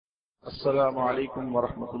السلام عليكم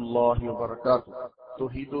ورحمة الله وبركاته.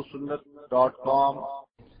 توحيدوسنة.com.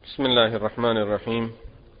 بسم الله الرحمن الرحيم.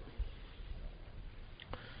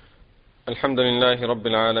 الحمد لله رب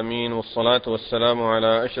العالمين، والصلاة والسلام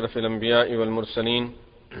على أشرف الأنبياء والمرسلين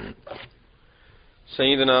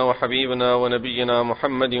سيدنا وحبيبنا ونبينا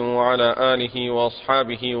محمد وعلى آله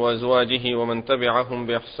وأصحابه وأزواجه ومن تبعهم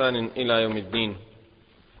بإحسان إلى يوم الدين.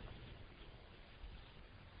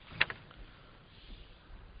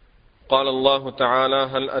 قال الله تعالى: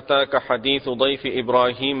 هل أتاك حديث ضيف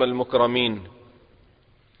إبراهيم المكرمين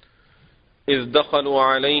إذ دخلوا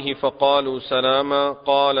عليه فقالوا سلاما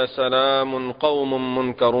قال سلام قوم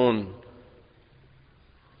منكرون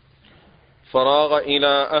فراغ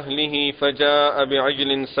إلى أهله فجاء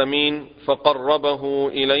بعجل سمين فقربه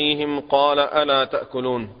إليهم قال ألا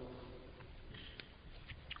تأكلون.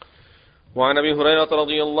 وعن أبي هريرة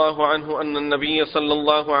رضي الله عنه أن النبي صلى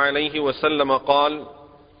الله عليه وسلم قال: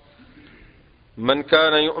 من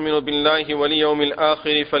كان يؤمن بالله واليوم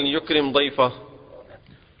الآخر فليكرم ضيفه،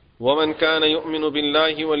 ومن كان يؤمن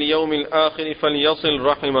بالله واليوم الآخر فليصل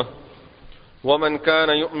رحمه، ومن كان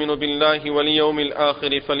يؤمن بالله واليوم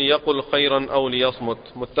الآخر فليقل خيرا أو ليصمت.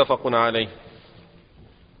 متفق عليه.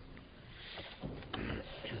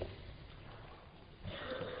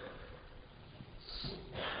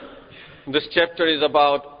 This chapter is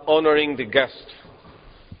about honoring the guest.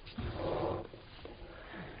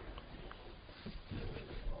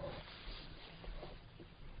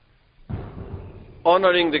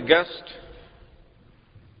 Honoring the guest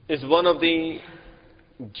is one of the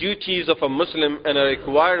duties of a Muslim and a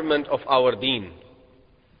requirement of our deen.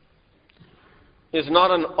 It's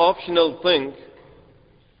not an optional thing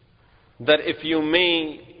that if you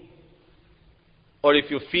may or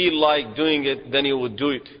if you feel like doing it, then you would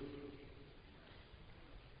do it.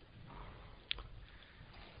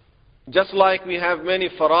 Just like we have many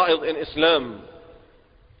fara'id in Islam.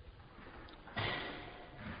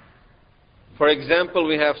 For example,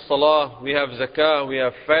 we have salah, we have zakah, we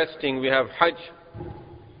have fasting, we have hajj.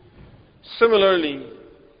 Similarly,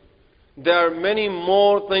 there are many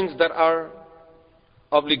more things that are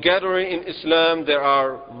obligatory in Islam. There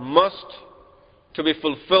are must to be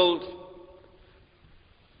fulfilled.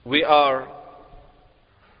 We are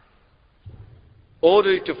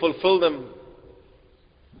ordered to fulfill them.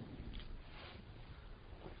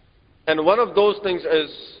 And one of those things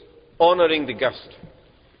is honoring the guest.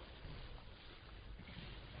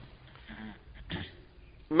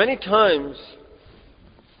 Many times,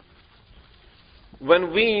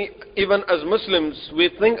 when we, even as Muslims, we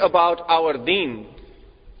think about our deen,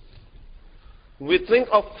 we think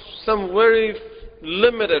of some very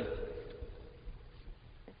limited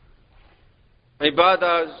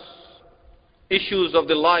ibadas, issues of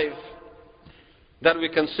the life that we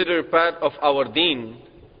consider part of our deen.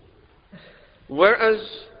 Whereas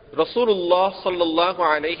Rasulullah sallallahu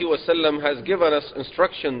alayhi wasallam has given us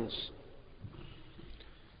instructions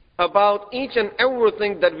about each and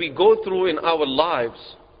everything that we go through in our lives,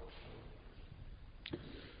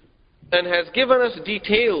 and has given us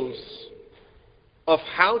details of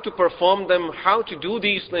how to perform them, how to do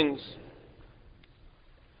these things.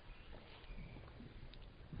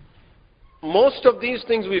 Most of these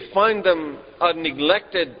things we find them are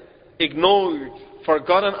neglected, ignored,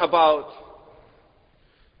 forgotten about.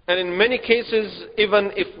 And in many cases,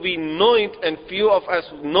 even if we know it and few of us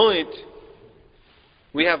know it,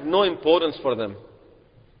 we have no importance for them.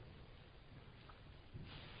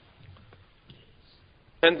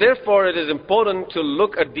 And therefore it is important to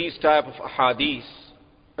look at these type of ahadith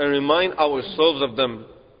and remind ourselves of them.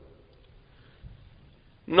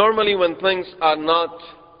 Normally when things are not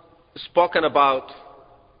spoken about,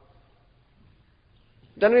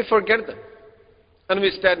 then we forget them and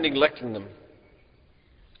we start neglecting them.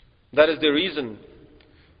 That is the reason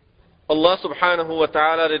Allah subhanahu wa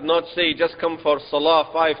ta'ala did not say just come for salah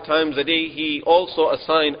 5 times a day. He also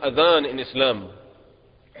assigned adhan in Islam.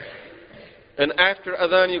 And after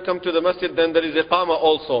adhan you come to the masjid, then there is iqamah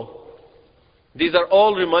also. These are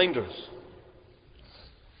all reminders.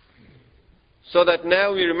 So that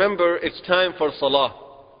now we remember it's time for salah.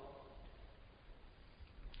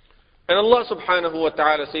 And Allah subhanahu wa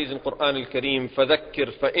ta'ala says in Quran al-Kareem,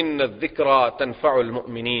 فَذَكِّرْ فَإِنَّ الذِّكْرَى تَنْفَعُ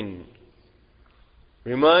الْمُؤْمِنِينَ.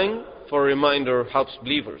 Remind, for reminder helps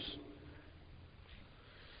believers.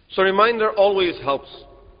 So reminder always helps.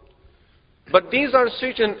 But these are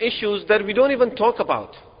certain issues that we don't even talk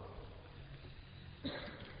about.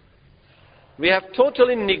 We have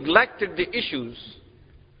totally neglected the issues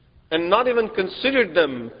and not even considered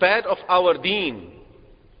them part of our deen.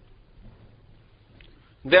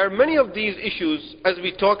 There are many of these issues as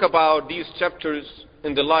we talk about these chapters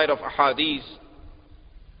in the light of ahadith.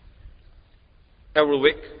 Every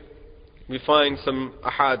week we find some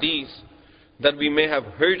ahadith that we may have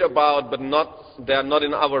heard about, but they are not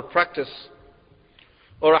in our practice,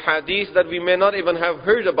 or ahadith that we may not even have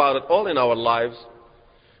heard about at all in our lives,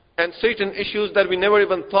 and certain issues that we never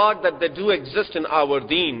even thought that they do exist in our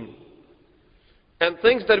deen, and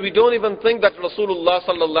things that we don't even think that Rasulullah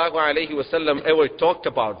sallallahu alaihi wasallam ever talked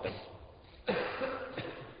about them.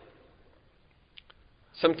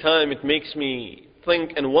 Sometimes it makes me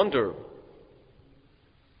think and wonder.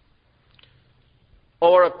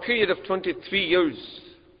 Over a period of 23 years,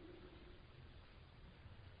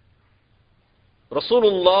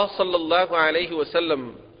 Rasulullah sallallahu alaihi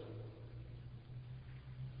wasallam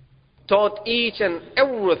taught each and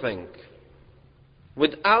everything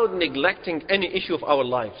without neglecting any issue of our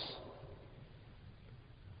lives.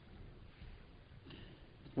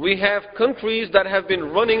 We have countries that have been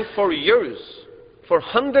running for years, for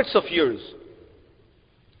hundreds of years,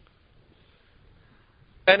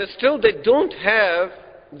 and still they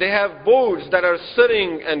have boards that are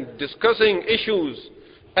sitting and discussing issues,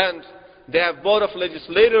 and they have board of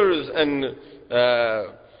legislators and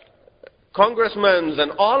congressmen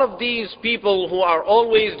and all of these people who are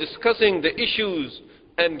always discussing the issues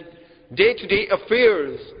and day-to-day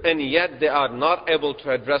affairs, and yet they are not able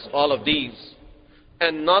to address all of these.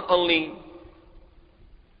 And not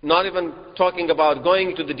even talking about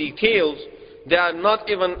going into the details, they are not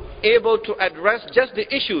even able to address just the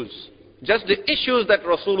issues that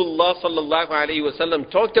Rasulullah sallallahu alaihi wasallam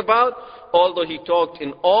talked about. Although he talked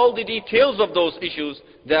in all the details of those issues,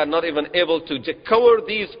 they are not even able to cover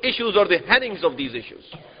these issues or the headings of these issues.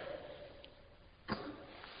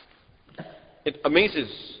 It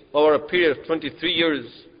amazes, over a period of 23 years,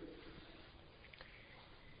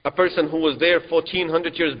 a person who was there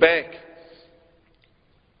 1400 years back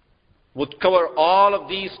would cover all of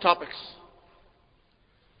these topics,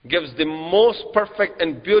 gives the most perfect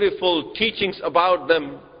and beautiful teachings about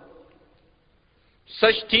them,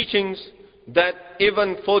 such teachings that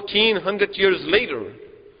even 1400 years later,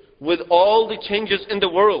 with all the changes in the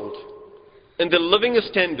world, in the living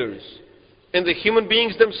standards, in the human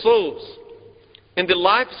beings themselves, in the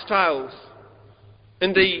lifestyles,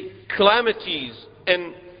 in the calamities,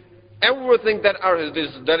 and everything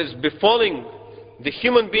that is befalling the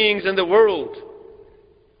human beings in the world,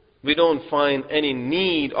 we don't find any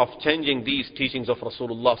need of changing these teachings of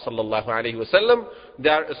Rasulullah sallallahu alaihi wasallam. They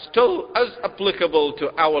are still as applicable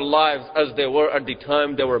to our lives as they were at the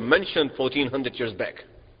time they were mentioned 1400 years back.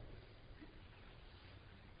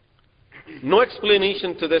 No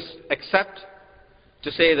explanation to this except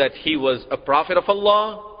to say that he was a prophet of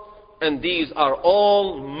Allah, and these are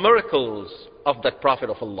all miracles of that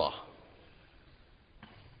prophet of Allah.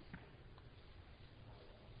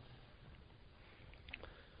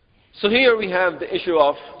 So here we have the issue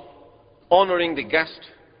of honoring the guest.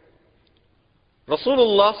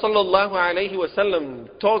 Rasulullah sallallahu alaihi wasallam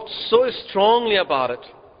talked so strongly about it.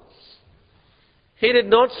 He did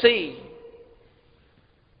not say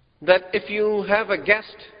that if you have a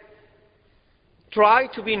guest, try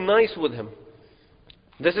to be nice with him.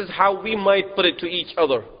 This is how we might put it to each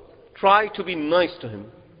other. Try to be nice to him.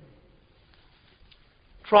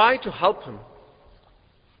 Try to help him.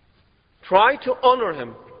 Try to honor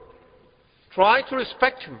him. Try to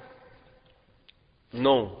respect him.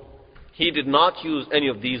 No, he did not use any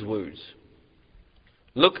of these words.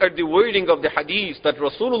 Look at the wording of the hadith that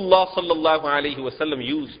Rasulullah sallallahu alaihi wasallam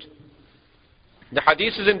used. The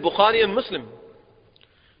hadith is in Bukhari and Muslim,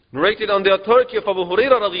 narrated on the authority of Abu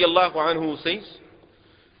Hurairah radiyallahu anhu, who says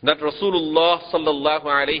that Rasulullah sallallahu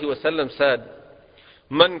alaihi wasallam said,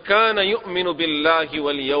 "Man kana yu'minu billahi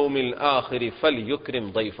wal yawmil akhir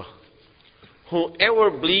falyukrim dayfah."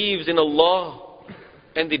 Whoever believes in Allah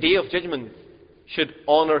and the Day of Judgment should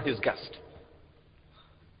honor his guest.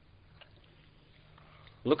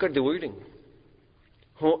 Look at the wording.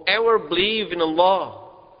 Whoever believes in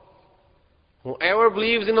Allah, whoever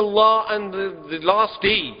believes in Allah and the last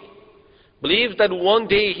day, believes that one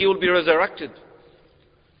day he will be resurrected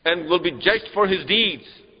and will be judged for his deeds.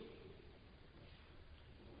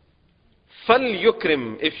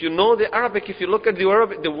 فَلْيُكْرِمْ. If you know the Arabic, if you look at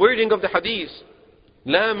the wording of the hadith,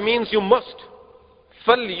 la means you must.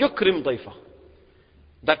 فَلْيُكْرِمْ ضَيْفَهُ.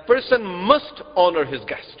 That person must honor his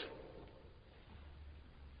guest.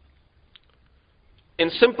 In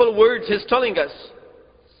simple words, he's telling us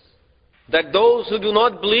that those who do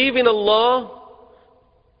not believe in Allah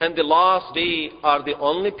and the last day are the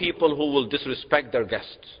only people who will disrespect their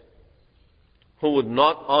guests, who would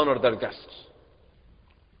not honor their guests.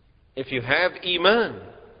 If you have Iman,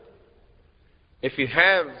 if you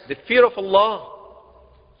have the fear of Allah,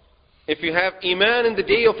 if you have iman in the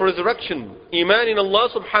day of resurrection, iman in Allah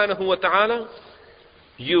subhanahu wa ta'ala,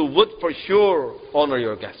 you would for sure honor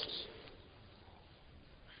your guests.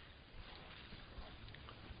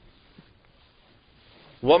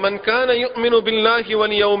 وَمَنْ كَانَ يُؤْمِنُ بِاللَّهِ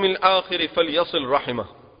وَالْيَوْمِ الْآخِرِ فَلْيَصِلْ رَحِمَهُ.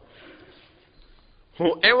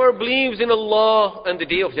 Whoever believes in Allah and the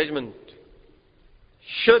Day of Judgment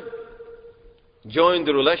should join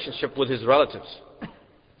the relationship with his relatives.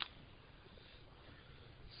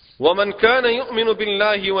 وَمَنْ كَانَ يُؤْمِنُ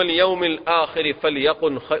بِاللَّهِ وَالْيَوْمِ الْآخِرِ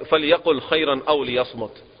فَلْيَقُلْ خَيْرًا أَوْ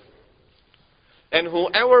لِيَصْمُتْ. And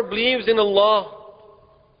whoever believes in Allah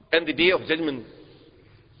and the Day of Judgment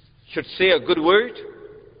should say a good word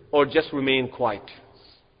or just remain quiet.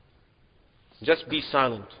 Just be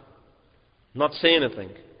silent. Not say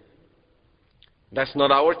anything. That's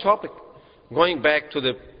not our topic. Going back to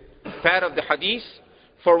the part of the hadith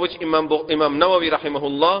for which Imam Nawawi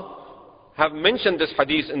rahimahullah have mentioned this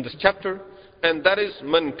hadith in this chapter, and that is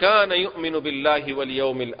Man kana yu'minu billahi wal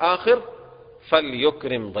yawmil akhir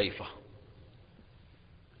falyukrim dayfah.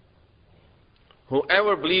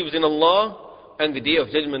 Whoever believes in Allah and the Day of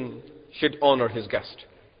Judgment should honor his guest.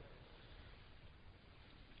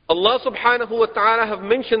 Allah subhanahu wa ta'ala have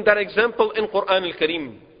mentioned that example in Qur'an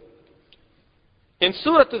al-Kareem. In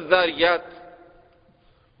Surah Al-Dhariyat,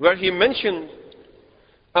 where He mentioned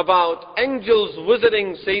about angels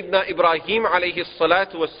visiting Sayyidina Ibrahim alayhi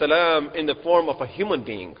salatu wasalam in the form of a human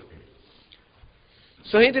being.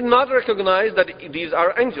 So he did not recognize that these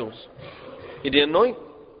are angels. He didn't know it.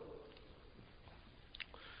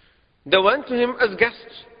 They went to him as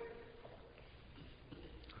guests.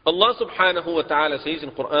 Allah subhanahu wa ta'ala says in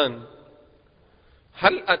Quran,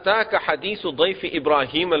 هَلْ أَتَاكَ حَدِيثُ ضَيْفِ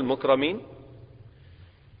إِبْرَاهِيمَ الْمُكْرَمِينَ.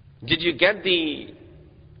 Did you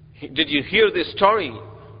hear the story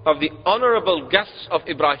of the honorable guests of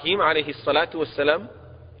Ibrahim alayhi salatu wasalam?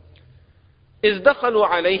 إِذْ دَخَلُوا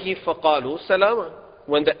عَلَيْهِ فَقَالُوا سَلَامًا.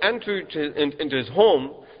 When they entered into his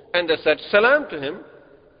home and they said salam to him,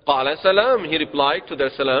 قَالَ سَلَام. He replied to their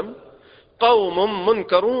salam, قَوْمٌ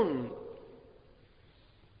مُنْكَرُونَ.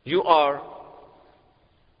 You are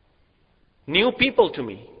new people to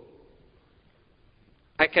me.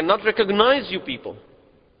 I cannot recognize you people.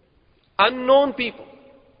 Unknown people.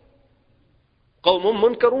 قَوْمٌ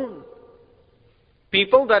مُنْكَرُونَ.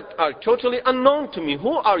 People that are totally unknown to me.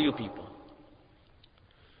 Who are you people?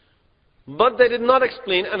 But they did not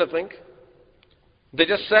explain anything. They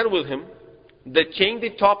just sat with him. They changed the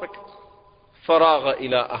topic. فَرَاغَ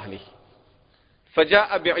إِلَىٰ أَهْلِهِ فَجَاءَ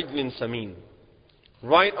بِعِجْلٍ سَمِينٍ.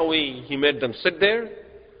 Right away he made them sit there,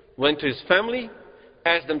 went to his family,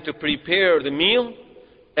 asked them to prepare the meal,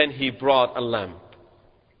 and he brought a lamb.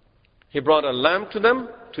 He brought a lamb to them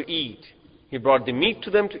to eat. He brought the meat to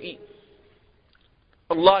them to eat.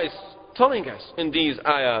 Allah is telling us in these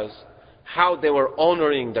ayahs how they were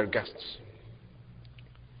honoring their guests.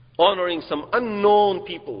 Honoring some unknown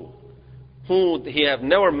people who he have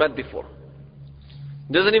never met before.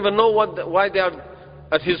 Doesn't even know why they are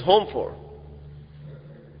at his home for.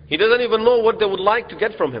 He doesn't even know what they would like to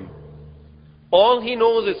get from him. All he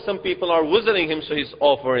knows is some people are visiting him, so he's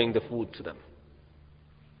offering the food to them.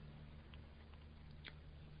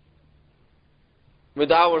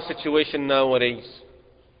 With our situation nowadays,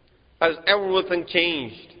 as everything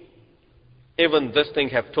changed, even this thing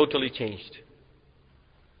have totally changed.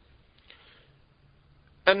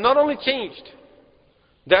 And not only changed,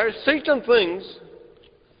 there are certain things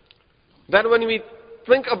that when we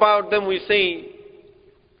think about them, we say,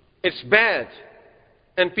 it's bad,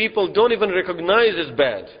 and people don't even recognize it's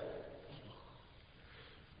bad.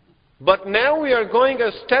 But now we are going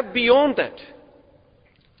a step beyond that.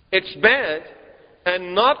 It's bad,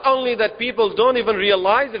 and not only that people don't even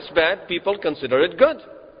realize it's bad, people consider it good.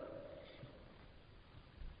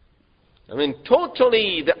 I mean,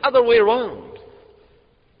 totally the other way around.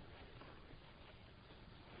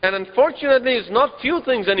 And unfortunately, it's not few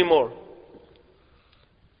things anymore.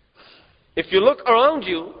 If you look around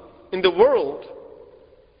you, in the world,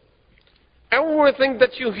 everything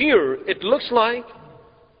that you hear, it looks like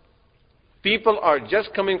people are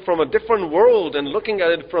just coming from a different world and looking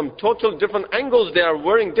at it from total different angles. They are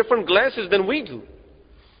wearing different glasses than we do.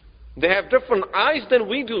 They have different eyes than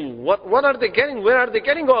we do. What are they getting? Where are they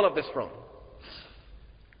getting all of this from?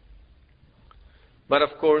 But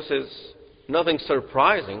of course, it's nothing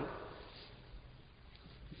surprising.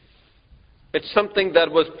 It's something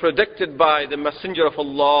that was predicted by the Messenger of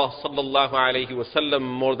Allah sallallahu alaihi wasallam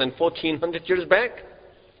more than 1400 years back.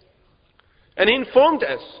 And he informed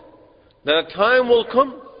us that a time will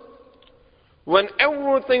come when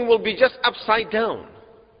everything will be just upside down.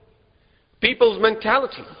 People's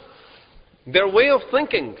mentality, their way of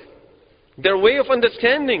thinking, their way of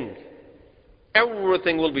understanding,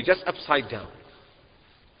 everything will be just upside down.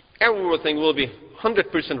 Everything will be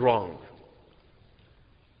 100% wrong.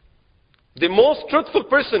 The most truthful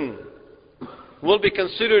person will be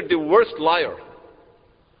considered the worst liar.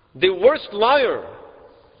 The worst liar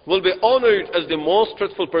will be honored as the most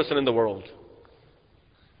truthful person in the world.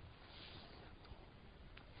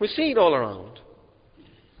 We see it all around.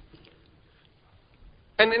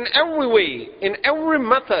 And in every way, in every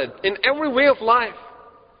method, in every way of life,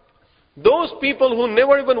 those people who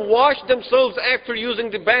never even wash themselves after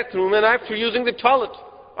using the bathroom and after using the toilet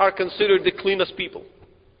are considered the cleanest people.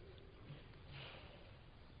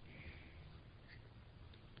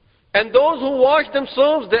 And those who wash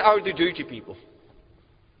themselves, they are the dirty people.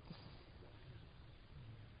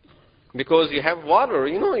 Because you have water,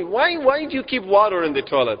 why do you keep water in the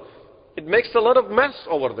toilet? It makes a lot of mess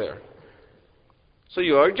over there. So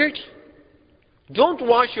you are dirty. Don't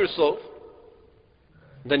wash yourself,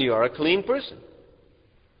 then you are a clean person.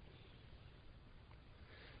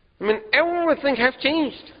 Everything has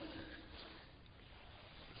changed.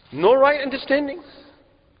 No right understanding.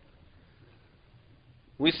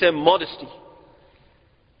 We say modesty.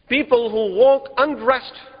 People who walk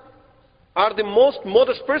undressed are the most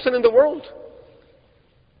modest person in the world.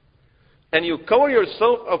 And you cover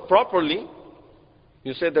yourself up properly,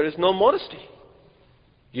 you say there is no modesty.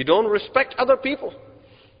 You don't respect other people.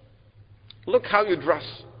 Look how you dress.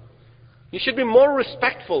 You should be more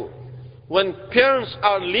respectful when parents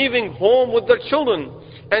are leaving home with their children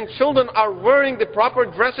and children are wearing the proper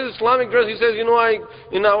dresses, Islamic dress. He says,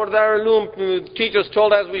 in our Darul-Uloom, teachers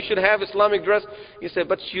told us we should have Islamic dress. He said,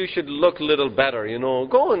 but you should look a little better,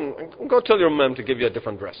 Go tell your mom to give you a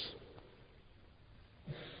different dress.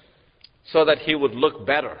 So that he would look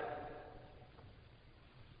better.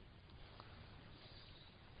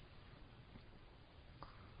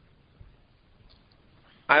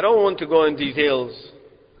 I don't want to go in details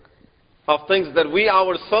of things that we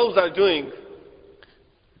ourselves are doing.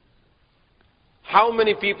 How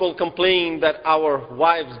many people complain that our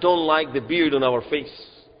wives don't like the beard on our face?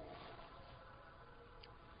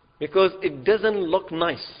 Because it doesn't look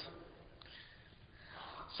nice.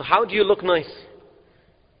 So how do you look nice?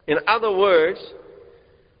 In other words,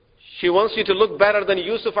 she wants you to look better than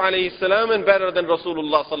Yusuf alayhi salam and better than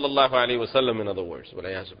Rasulullah sallallahu alayhi wasallam, in other words.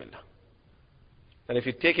 And if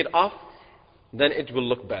you take it off, then it will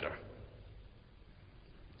look better.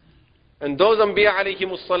 And those Anbiya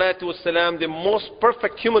alayhimus salatu wassalam, the most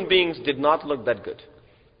perfect human beings, did not look that good.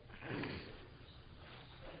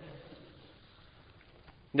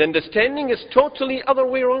 The understanding is totally other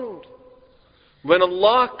way around. When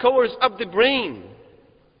Allah covers up the brain,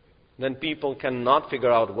 then people cannot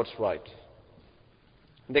figure out what's right.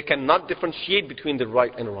 They cannot differentiate between the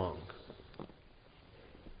right and wrong.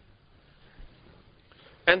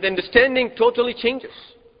 And the understanding totally changes.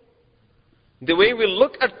 The way we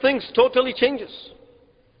look at things totally changes.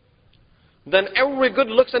 Then every good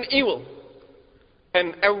looks an evil.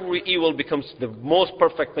 And every evil becomes the most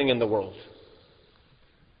perfect thing in the world.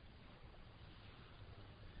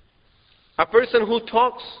 A person who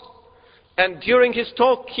talks and during his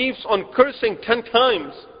talk keeps on cursing 10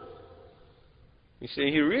 times. You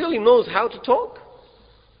say, he really knows how to talk.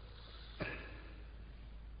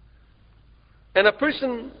 And a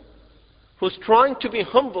person who's trying to be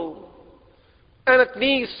humble and at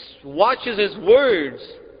least watches his words,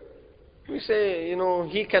 we say,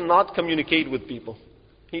 he cannot communicate with people.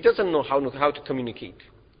 He doesn't know how to communicate.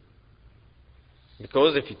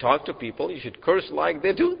 Because if you talk to people, you should curse like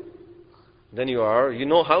they do. Then you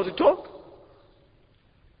know how to talk.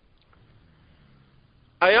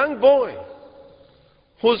 A young boy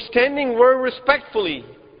who's standing very respectfully,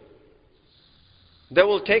 they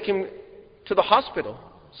will take him to the hospital.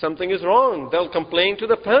 Something is wrong. They'll complain to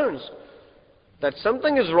the parents that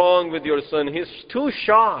something is wrong with your son. He's too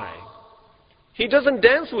shy. He doesn't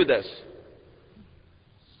dance with us.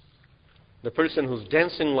 The person who's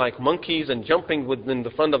dancing like monkeys and jumping in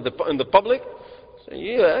the front of in the public, say,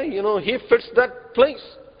 yeah, he fits that place.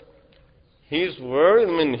 He's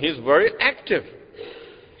very active.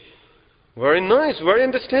 Very nice, very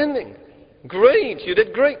understanding. Great, you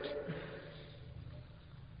did great.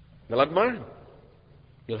 They'll admire him.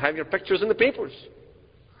 You'll have your pictures in the papers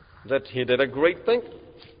that he did a great thing.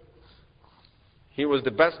 He was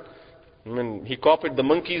the best. He copied the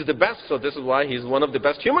monkeys the best, so this is why he's one of the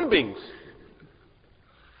best human beings.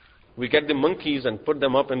 We get the monkeys and put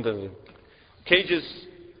them up in the cages,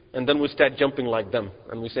 and then we start jumping like them.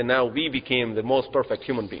 And we say, now we became the most perfect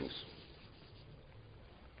human beings.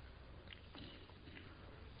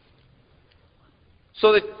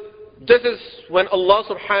 So This is when Allah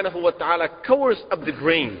subhanahu wa ta'ala covers up the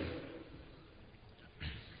brain.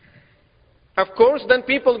 Of course, then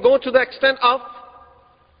people go to the extent of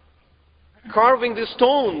carving the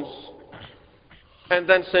stones and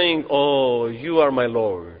then saying, "Oh, you are my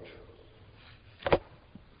Lord.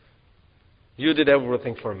 You did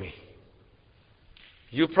everything for me.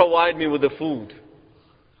 You provide me with the food.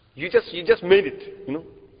 You just made it, you know.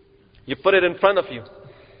 You put it in front of you.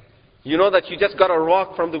 You know that you just got a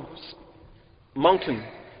rock from the mountain.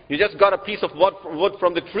 You just got a piece of wood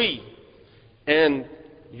from the tree. And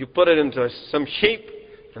you put it into some shape.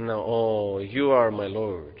 And now, oh, you are my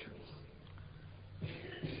Lord.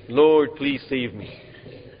 Lord, please save me."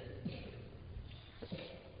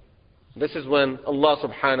 This is when Allah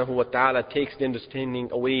subhanahu wa ta'ala takes the understanding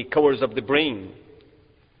away, covers up the brain.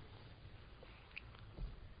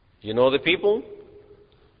 You know the people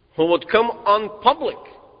who would come on public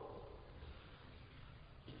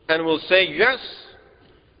and will say, "Yes,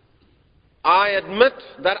 I admit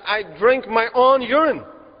that I drink my own urine.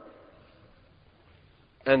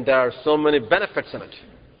 And there are so many benefits in it."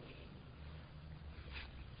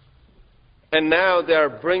 And now they are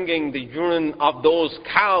bringing the urine of those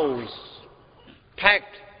cows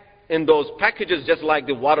packed in those packages just like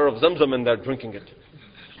the water of Zamzam, and they're drinking it.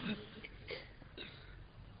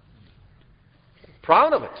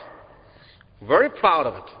 Proud of it. Very proud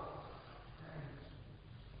of it.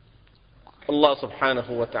 Allah subhanahu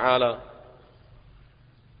wa ta'ala,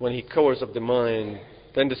 when He covers up the mind,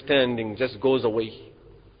 the understanding just goes away.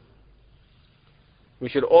 We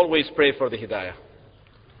should always pray for the hidayah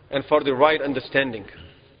and for the right understanding.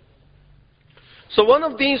 So one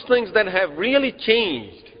of these things that have really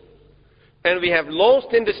changed and we have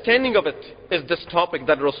lost understanding of it is this topic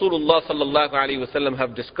that Rasulullah sallallahu alaihi wasallam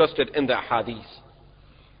have discussed it in the hadith.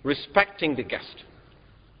 Respecting the guest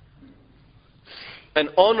and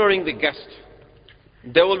honoring the guest.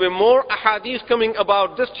 There will be more ahadith coming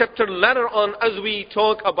about this chapter later on as we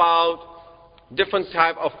talk about different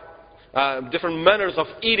manners of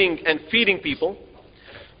eating and feeding people.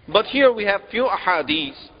 But here we have few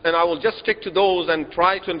ahadith, and I will just stick to those and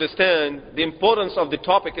try to understand the importance of the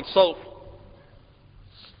topic itself.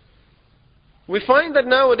 We find that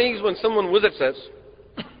nowadays when someone visits us,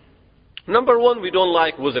 number one, we don't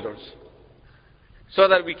like visitors, so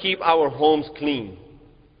that we keep our homes clean.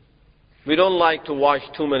 We don't like to wash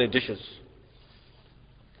too many dishes.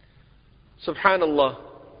 Subhanallah.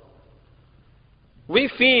 We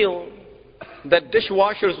feel that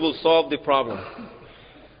dishwashers will solve the problem.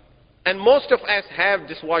 And most of us have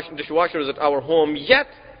dishwashers at our home, yet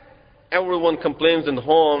everyone complains in the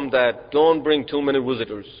home that don't bring too many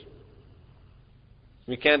visitors.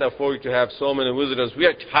 We can't afford to have so many visitors. We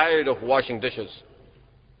are tired of washing dishes.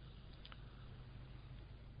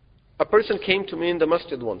 A person came to me in the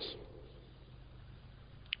masjid once.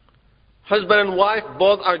 Husband and wife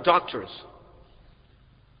both are doctors.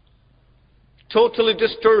 Totally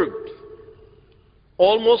disturbed.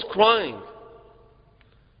 Almost crying.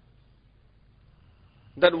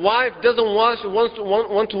 That wife doesn't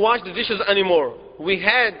want to wash the dishes anymore. We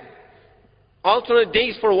had alternate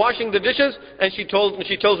days for washing the dishes, and she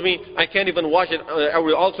tells me I can't even wash it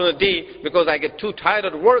every alternate day because I get too tired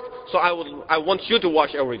at work, so I want you to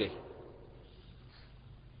wash every day.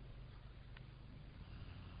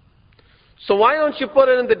 So why don't you put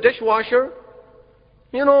it in the dishwasher?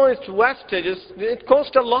 You know, it's wastages. It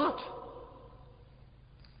costs a lot.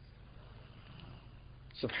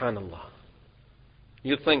 Subhanallah.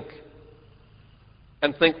 You think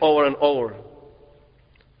and think over and over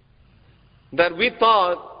that we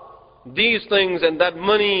thought these things and that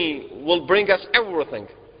money will bring us everything,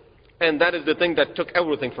 and that is the thing that took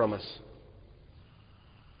everything from us.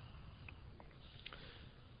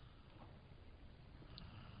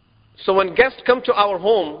 So when guests come to our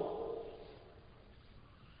home,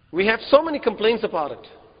 we have so many complaints about it.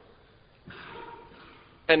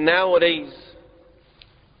 And nowadays,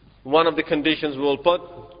 one of the conditions we will put,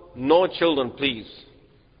 no children, please.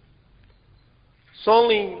 It's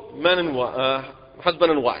only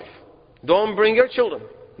husband and wife. Don't bring your children.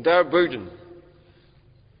 They are a burden.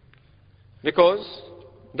 Because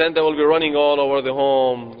then they will be running all over the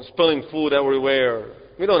home, spilling food everywhere.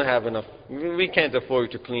 We don't have enough. We can't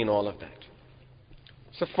afford to clean all of that.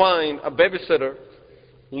 So find a babysitter.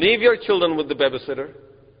 Leave your children with the babysitter,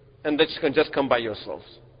 and they can just come by yourselves.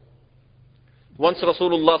 Once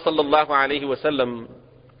Rasulullah sallallahu alaihi wasallam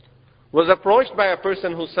was approached by a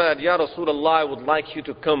person who said, "Ya Rasulullah, I would like you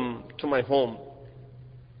to come to my home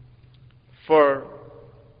for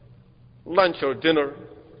lunch or dinner."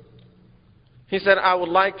 He said, "I would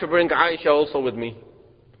like to bring Aisha also with me.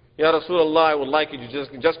 Ya Rasulullah, I would like you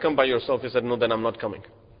to just come by yourself. He said, no, then I'm not coming.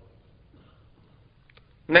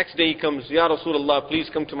 Next day he comes, Ya Rasulullah,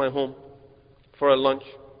 please come to my home for a lunch.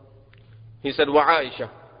 He said, Wa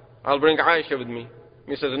Aisha, I'll bring Aisha with me.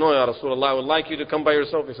 He says, no, Ya Rasulullah, I would like you to come by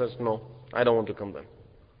yourself. He says, no, I don't want to come then.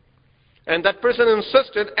 And that person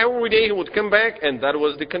insisted every day he would come back, and that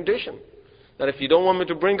was the condition. That if you don't want me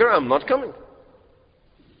to bring her, I'm not coming.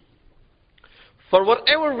 For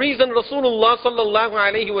whatever reason, Rasulullah sallallahu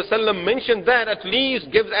alayhi wasallam mentioned that, at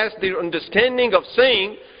least gives us the understanding of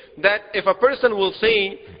saying that if a person will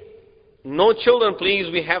say, no children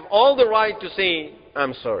please, we have all the right to say,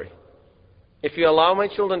 I'm sorry. If you allow my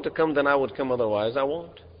children to come, then I would come, otherwise I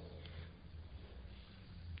won't.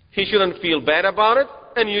 He shouldn't feel bad about it,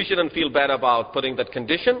 and you shouldn't feel bad about putting that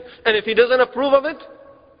condition. And if he doesn't approve of it,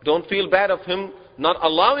 don't feel bad of him not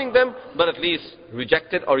allowing them, but at least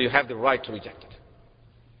reject it, or you have the right to reject it.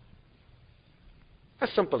 As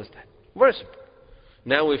simple as that. Very simple.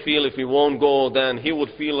 Now we feel if we won't go, then he would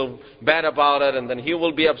feel bad about it, and then he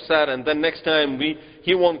will be upset, and then next time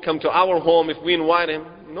he won't come to our home if we invite him.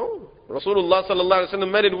 No. Rasulullah sallallahu alaihi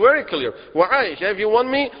wasallam made it very clear. Wa Aisha, if you want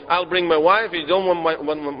me, I'll bring my wife. If you don't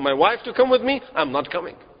want my wife to come with me, I'm not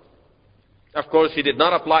coming. Of course, he did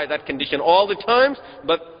not apply that condition all the times,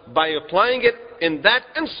 but by applying it in that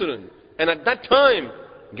incident, and at that time,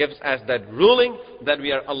 gives us that ruling that we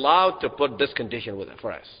are allowed to put this condition with it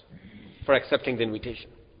for us, for accepting the invitation.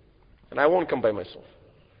 And I won't come by myself.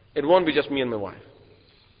 It won't be just me and my wife.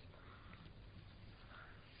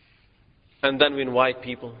 And then we invite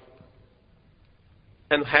people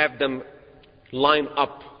and have them line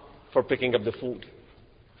up for picking up the food.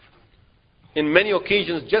 In many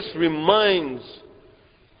occasions, just reminds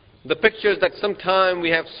the pictures that sometime we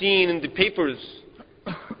have seen in the papers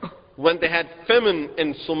when they had famine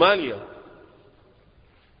in Somalia,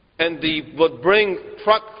 and they would bring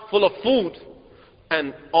truck full of food,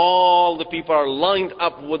 and all the people are lined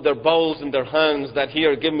up with their bowls in their hands that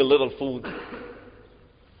here, give me a little food.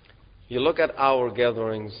 You look at our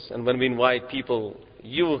gatherings, and when we invite people,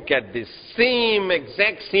 you will get the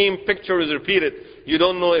exact same picture is repeated. You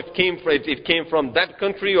don't know if it came from that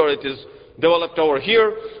country or it is developed over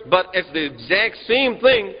here, but it's the exact same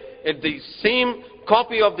thing. It's the same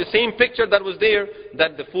copy of the same picture that was there,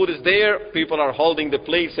 that the food is there, people are holding the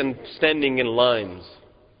plates and standing in lines,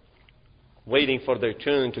 waiting for their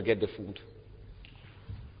turn to get the food.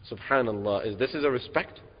 Subhanallah, this is a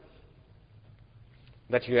respect?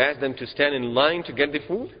 That you ask them to stand in line to get the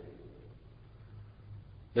food?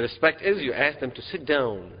 The respect is you ask them to sit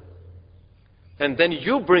down, and then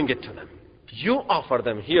you bring it to them. You offer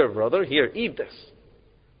them, here brother, here, eat this.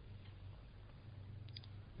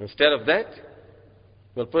 Instead of that,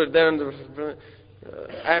 we'll put it there,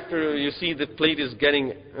 after you see the plate is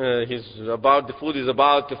getting, the food is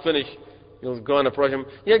about to finish, you'll go and approach him,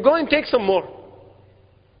 yeah, go and take some more.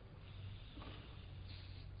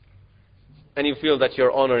 And you feel that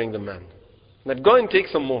you're honoring the man. That go and take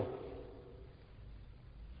some more.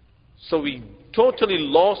 So we totally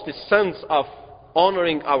lost the sense of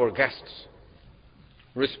honoring our guests,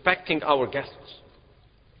 respecting our guests.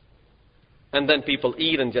 And then people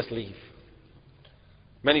eat and just leave.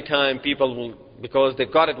 Many times people will, because they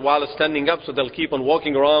got it while standing up, so they'll keep on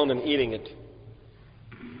walking around and eating it.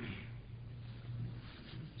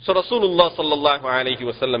 So Rasulullah sallallahu alayhi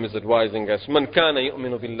wa sallam is advising us, Man kana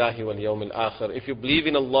yu'minu billahi wal yawmil akhir. If you believe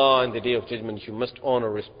in Allah and the Day of Judgment, you must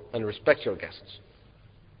honor and respect your guests.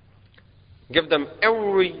 Give them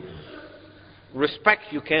every respect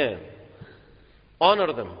you can.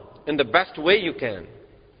 Honor them in the best way you can.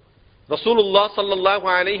 Rasulullah sallallahu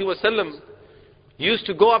alayhi wa sallam used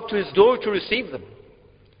to go up to his door to receive them.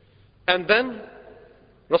 And then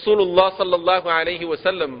Rasulullah sallallahu alayhi wa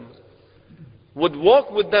sallam would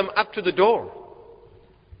walk with them up to the door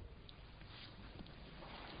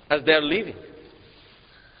as they are leaving.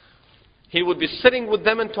 He would be sitting with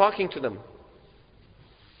them and talking to them.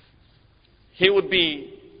 He would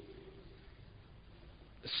be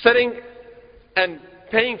sitting and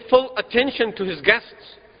paying full attention to his guests.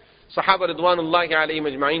 Sahaba Ridwanullahi alayhim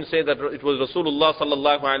ajma'in say that it was Rasulullah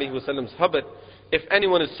sallallahu alayhi wa sallam's habit. If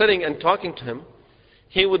anyone is sitting and talking to him,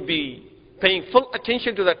 he would be paying full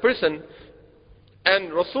attention to that person.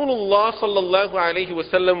 And Rasulullah sallallahu alayhi wa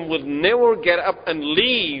sallam would never get up and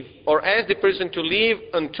leave or ask the person to leave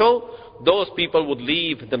until those people would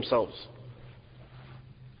leave themselves.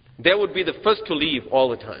 They would be the first to leave all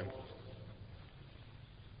the time.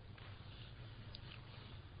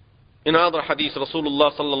 In another hadith,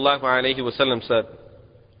 Rasulullah sallallahu alayhi wa sallam said,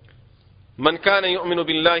 Man kana yu'minu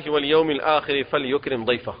billahi wal yawmil akhir falyukrim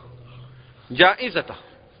dayfah. Ja'izatah.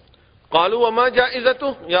 قالوا وما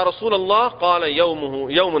جائزته يا رسول الله قال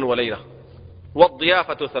يوم وليلة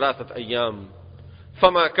والضيافة 3 أيام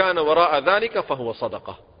فما كان وراء ذلك فهو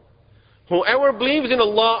صدقة. Whoever believes in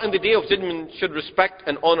Allah and the day of judgment should respect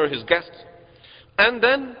and honor his guests, and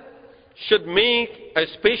then should make a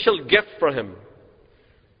special gift for him.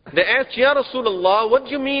 They asked, Ya Rasulullah, what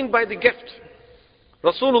do you mean by the gift?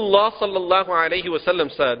 Rasulullah sallallahu alayhi wasallam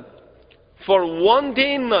said, for 1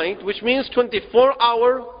 day and night, which means 24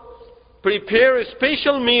 hours, prepare a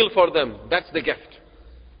special meal for them. That's the gift.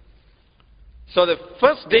 So the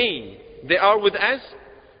first day they are with us,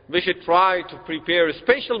 we should try to prepare a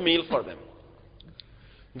special meal for them.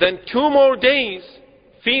 Then 2 more days,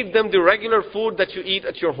 feed them the regular food that you eat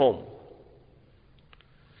at your home.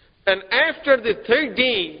 And after the 3rd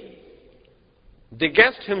day, the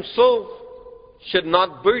guest himself should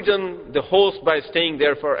not burden the host by staying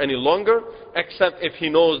there for any longer, except if he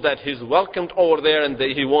knows that he's welcomed over there and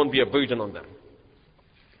that he won't be a burden on them.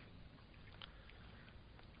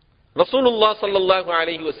 Rasulullah sallallahu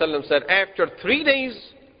alayhi wasallam said, after 3 days,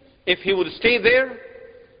 if he would stay there,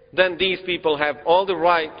 then these people have all the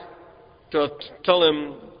right to tell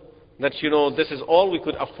him that, this is all we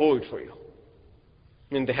could afford for you.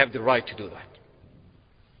 I mean, they have the right to do that.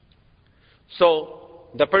 So,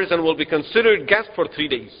 the person will be considered guest for 3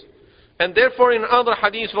 days. And therefore, in other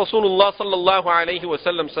hadith, Rasulullah sallallahu alayhi wa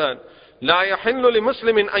sallam said, لا يحل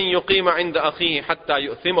لمسلم أن يقيم عند أخيه حتى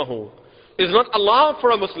يؤثمه. It's not allowed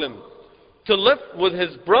for a Muslim to live with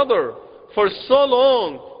his brother for so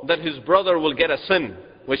long that his brother will get a sin,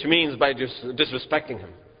 which means by disrespecting him.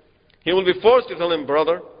 He will be forced to tell him,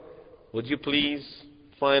 brother, would you please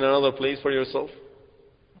find another place for yourself?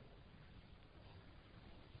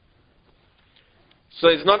 So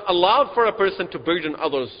it's not allowed for a person to burden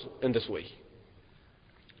others in this way.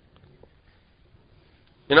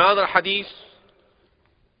 In another hadith,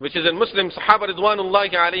 which is in Muslim, Sahaba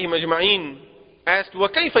Ridwanullahi alayhim ajma'een asked,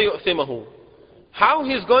 وَكَيْفَ يُؤْثِمَهُ? How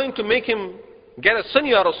he's going to make him get a sin,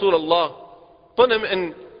 Ya Rasulullah? Put him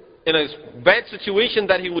in a bad situation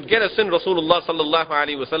that he would get a sin. Rasulullah sallallahu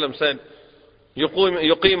alayhi wa sallam said,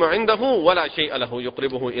 يُقِيمُ عِنْدَهُ وَلَا شَيْءَ لَهُ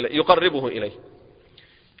يُقَرِّبُهُ إِلَيْهِ.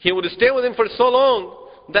 He would stay with him for so long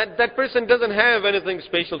that that person doesn't have anything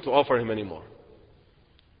special to offer him anymore.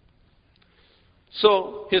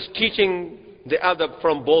 So he's teaching the adab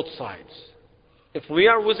from both sides. If we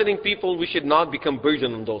are visiting people, we should not become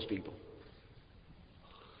burden on those people.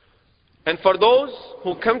 And for those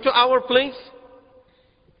who come to our place,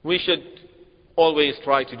 we should always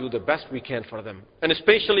try to do the best we can for them. And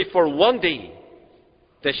especially for 1 day,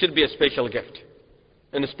 there should be a special gift.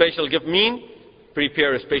 And a special gift means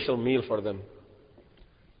prepare a special meal for them.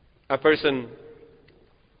 A person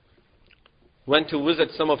went to visit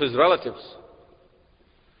some of his relatives,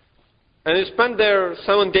 and he spent there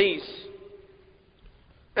 7 days.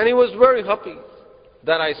 And he was very happy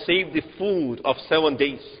that I saved the food of 7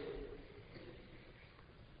 days.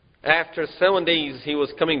 After 7 days, he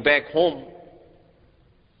was coming back home.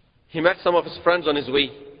 He met some of his friends on his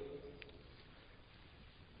way.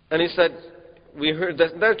 And he said, we heard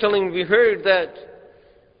that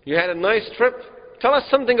you had a nice trip. Tell us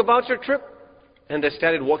something about your trip. And they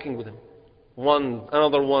started walking with him. One,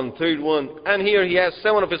 another one, third one. And here he has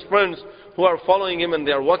 7 of his friends who are following him and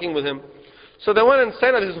they are walking with him. So they went and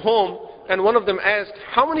sat at his home, and one of them asked,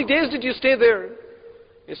 how many days did you stay there?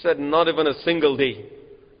 He said, not even a single day.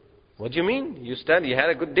 What do you mean? You had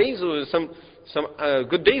a good days, some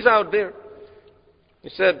good days out there. He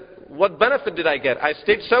said, what benefit did I get? I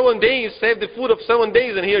stayed 7 days, saved the food of 7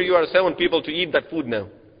 days, and here you are 7 people to eat that food now.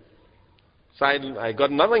 So I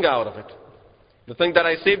got nothing out of it. The thing that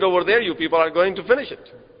I saved over there, you people are going to finish it.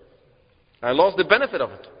 I lost the benefit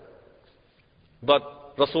of it.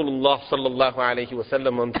 But Rasulullah sallallahu alayhi wa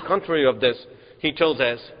sallam, on the contrary of this, he tells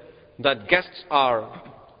us that guests are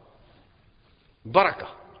barakah.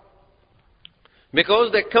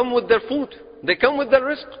 Because they come with their food. They come with their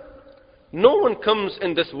rizq. No one comes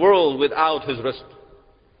in this world without his rizq.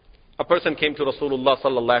 A person came to Rasulullah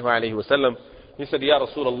sallallahu alayhi wa sallam. He said, Ya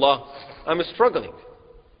Rasulullah, I'm struggling.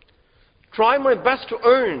 Try my best to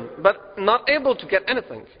earn, but not able to get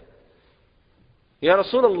anything. Ya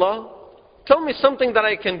Rasulullah, tell me something that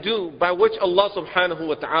I can do by which Allah subhanahu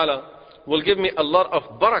wa ta'ala will give me a lot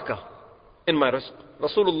of barakah in my rizq.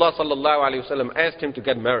 Rasulullah sallallahu alayhi wa sallam asked him to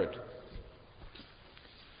get married.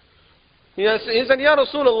 He said, Ya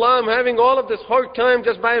Rasulullah, I'm having all of this hard time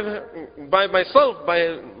just by myself,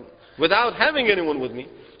 without having anyone with me.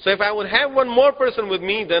 So if I would have one more person with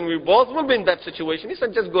me, then we both will be in that situation. He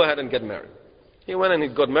said, just go ahead and get married. He went and he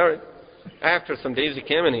got married. After some days he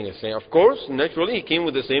came and he said, of course, naturally he came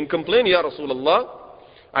with the same complaint. Ya Rasulullah,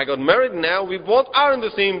 I got married, now we both are in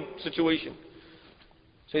the same situation.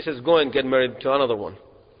 So he says, go and get married to another one.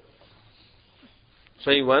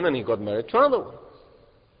 So he went and he got married to another one.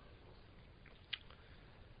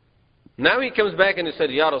 Now he comes back and he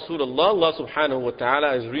said, Ya Rasulullah, Allah subhanahu wa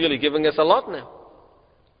ta'ala is really giving us a lot now.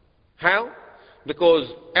 How?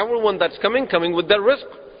 Because everyone that's coming with their rizq.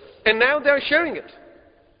 And now they're sharing it.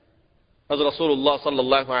 As Rasulullah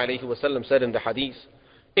sallallahu alayhi wa sallam said in the hadith,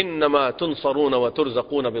 إِنَّمَا تُنصَرُونَ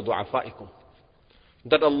وَتُرْزَقُونَ بِضُعَفَائِكُم.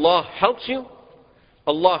 That Allah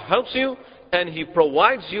helps you and He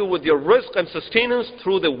provides you with your rizq and sustenance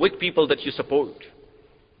through the weak people that you support.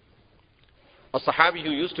 A Sahabi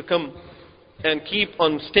who used to come and keep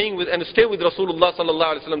on stay with Rasulullah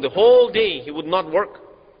sallallahu alaihi wasallam the whole day, he would not work.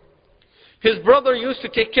 His brother used to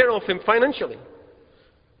take care of him financially.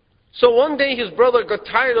 So one day his brother got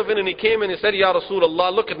tired of it and he came and he said, Ya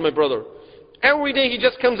Rasulullah, look at my brother. Every day he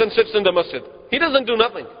just comes and sits in the masjid. He doesn't do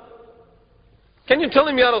nothing. Can you tell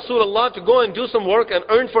him, Ya Rasulullah, to go and do some work and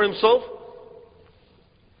earn for himself?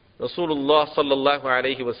 Rasulullah sallallahu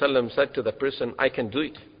alayhi wasallam said to the person, I can do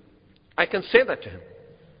it. I can say that to him.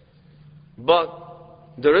 But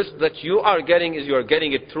the risk that you are getting is you are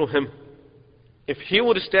getting it through him. If he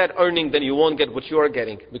would start earning, then you won't get what you are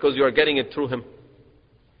getting, because you are getting it through him.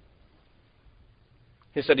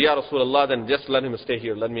 He said, Ya Rasulullah, then just let him stay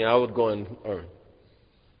here. I would go and earn.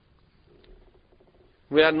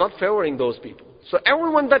 We are not favoring those people. So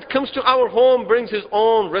everyone that comes to our home brings his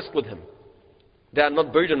own risk with him. They are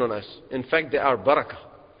not burden on us. In fact, they are barakah.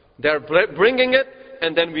 They are bringing it,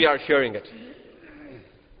 and then we are sharing it.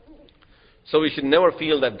 So we should never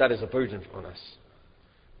feel that that is a burden on us.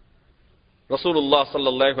 Rasulullah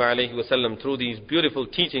sallallahu alayhi wa sallam, through these beautiful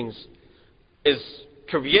teachings, is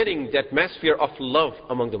creating the atmosphere of love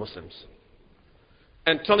among the Muslims.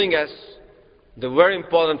 And telling us the very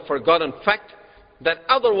important forgotten fact that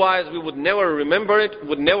otherwise we would never remember it,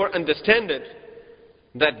 would never understand it,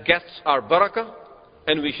 that guests are barakah,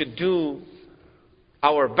 and we should do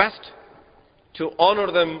our best to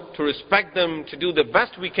honor them, to respect them, to do the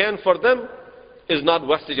best we can for them, is not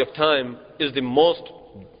wastage of time, is the most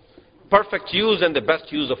perfect use and the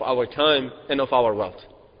best use of our time and of our wealth.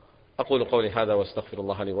 أقول قولي هذا واستغفر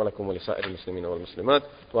الله لي ولكم ولسائر المسلمين والمسلمات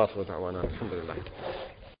وآخر دعوانا الحمد لله.